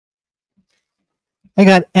I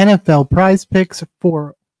got NFL prize picks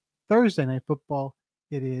for Thursday Night Football.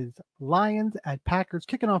 It is Lions at Packers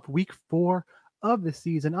kicking off week 4 of the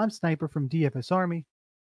season. I'm Sniper from DFS Army.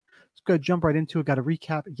 Let's go jump right into it. Got to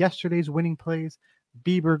recap yesterday's winning plays.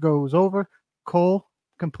 Bieber goes over. Cole,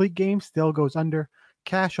 complete game, still goes under.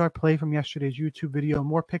 Cash our play from yesterday's YouTube video.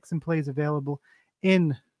 More picks and plays available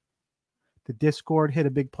in the Discord. Hit a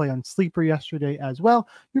big play on Sleeper yesterday as well.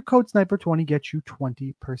 Your code Sniper20 gets you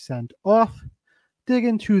 20% off. Dig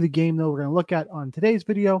into the game, though, we're going to look at on today's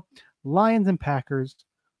video. Lions and Packers.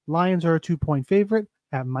 Lions are a 2-point favorite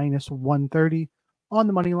at minus 130 on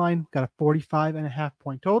the money line. Got a 45.5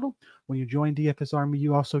 point total. When you join DFS Army,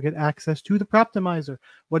 you also get access to the Proptimizer,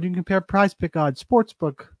 where you can compare prize pick odds,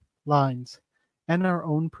 sportsbook lines, and our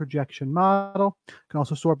own projection model. You can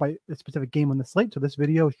also sort by a specific game on the slate. So this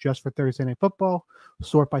video is just for Thursday Night Football.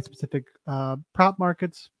 Sort by specific prop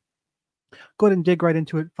markets. Go ahead and dig right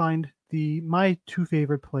into it. Find my two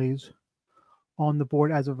favorite plays on the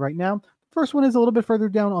board as of right now. The first one is a little bit further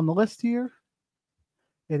down on the list here.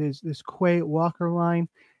 It is this Quay Walker line.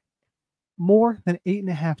 More than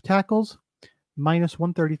 8.5 tackles. Minus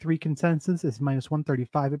 133 consensus is minus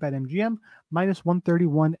 135 at BetMGM. Minus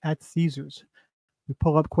 131 at Caesars. We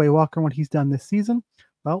pull up Quay Walker when he's done this season.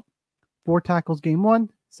 Well, 4 tackles game 1,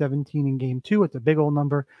 17 in game 2. It's a big old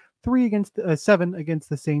number. 7 against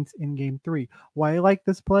the Saints in game 3. Why I like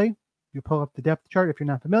this play? You pull up the depth chart if you're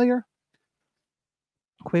not familiar.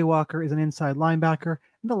 Quay Walker is an inside linebacker,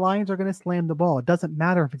 and the Lions are going to slam the ball. It doesn't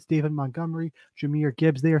matter if it's David Montgomery, Jahmyr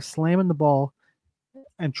Gibbs. They are slamming the ball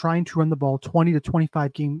and trying to run the ball 20 to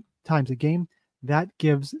 25 times a game. That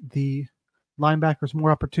gives the linebackers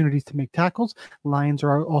more opportunities to make tackles. Lions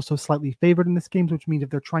are also slightly favored in this game, which means if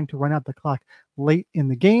they're trying to run out the clock late in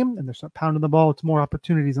the game and they're pounding the ball, it's more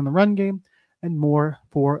opportunities in the run game and more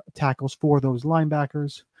for tackles for those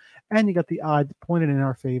linebackers. And you got the odds pointed in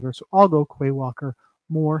our favor. So I'll go Quay Walker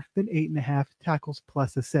more than 8.5 tackles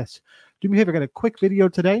plus assists. Do me a favor, I got a quick video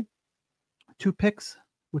today. 2 picks,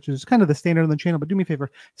 which is kind of the standard on the channel, but do me a favor,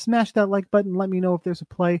 smash that like button. Let me know if there's a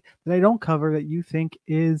play that I don't cover that you think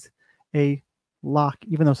is a lock,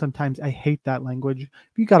 even though sometimes I hate that language.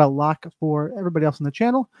 If you got a lock for everybody else on the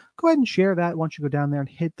channel, go ahead and share that once you go down there and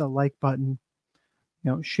hit the like button.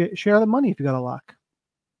 You know, share the money if you got a lock.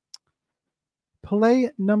 Play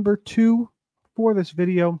number 2 for this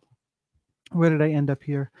video. Where did I end up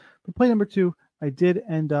here? For play number 2, I did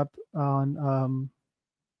end up on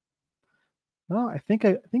I think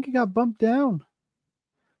it got bumped down.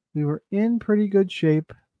 We were in pretty good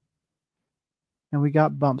shape and we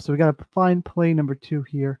got bumped. So we got to find play number 2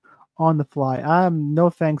 here on the fly. No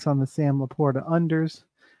thanks on the Sam Laporta unders.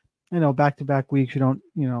 I know back-to-back weeks,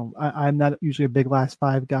 I'm not usually a big last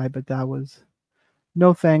 5 guy, but that was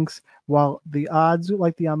no thanks. While the odds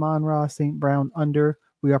like the Amon-Ra St. Brown under,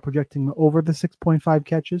 we are projecting over the 6.5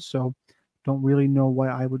 catches, so don't really know why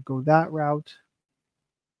I would go that route.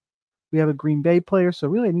 We have a Green Bay player, so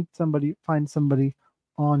really I need find somebody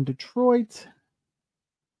on Detroit.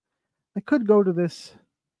 I could go to this,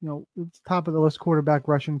 it's top of the list quarterback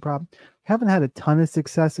rushing prop. Haven't had a ton of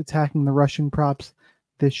success attacking the rushing props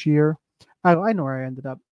this year. I know where I ended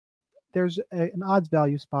up. There's an odds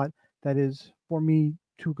value spot that is, for me,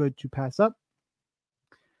 too good to pass up.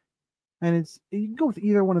 And you can go with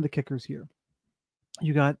either one of the kickers here.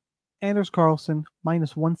 You got Anders Carlson,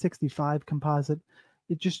 minus 165 composite.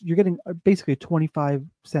 You're getting basically a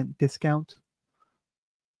 25-cent discount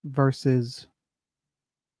versus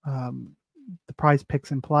the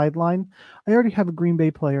PrizePicks implied line. I already have a Green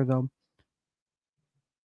Bay player though,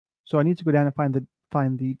 so I need to go down and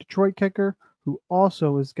find the Detroit kicker, who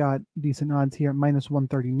also has got decent odds here, minus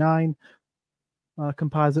 139.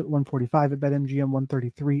 Composite 145 at BetMGM,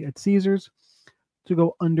 133 at Caesars to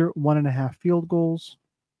go under 1.5 field goals.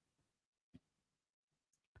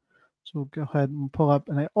 So we'll go ahead and pull up,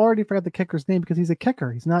 and I already forgot the kicker's name because he's a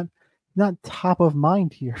kicker. He's not top of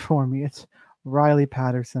mind here for me. It's Riley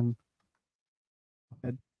Patterson.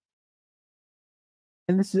 And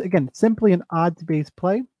this is, again, simply an odds-based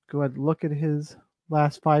play. Go ahead and look at his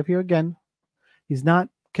last 5 here. Again, he's not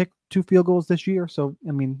kicked 2 field goals this year, so,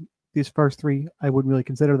 I mean, these first 3, I wouldn't really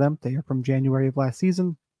consider them. They are from January of last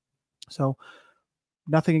season. So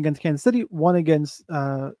nothing against Kansas City, 1 against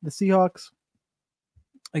the Seahawks.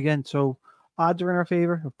 Again, so odds are in our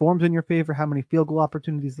favor. The form's in your favor. How many field goal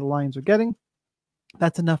opportunities the Lions are getting.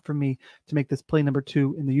 That's enough for me to make this play number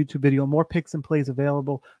 2 in the YouTube video. More picks and plays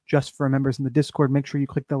available just for members in the Discord. Make sure you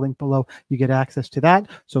click the link below. You get access to that.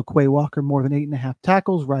 So Quay Walker, more than 8.5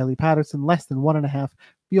 tackles. Riley Patterson, less than 1.5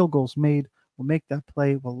 field goals made. We'll make that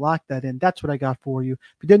play. We'll lock that in. That's what I got for you.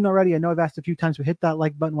 If you didn't already, I know I've asked a few times, but hit that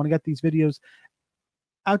like button. Want to get these videos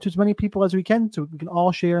out to as many people as we can so we can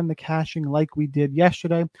all share in the cashing like we did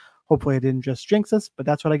yesterday. Hopefully I didn't just jinx us, but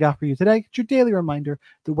that's what I got for you today. It's your daily reminder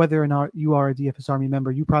that whether or not you are a DFS Army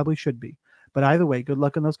member, you probably should be. But either way, good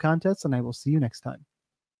luck in those contests, and I will see you next time.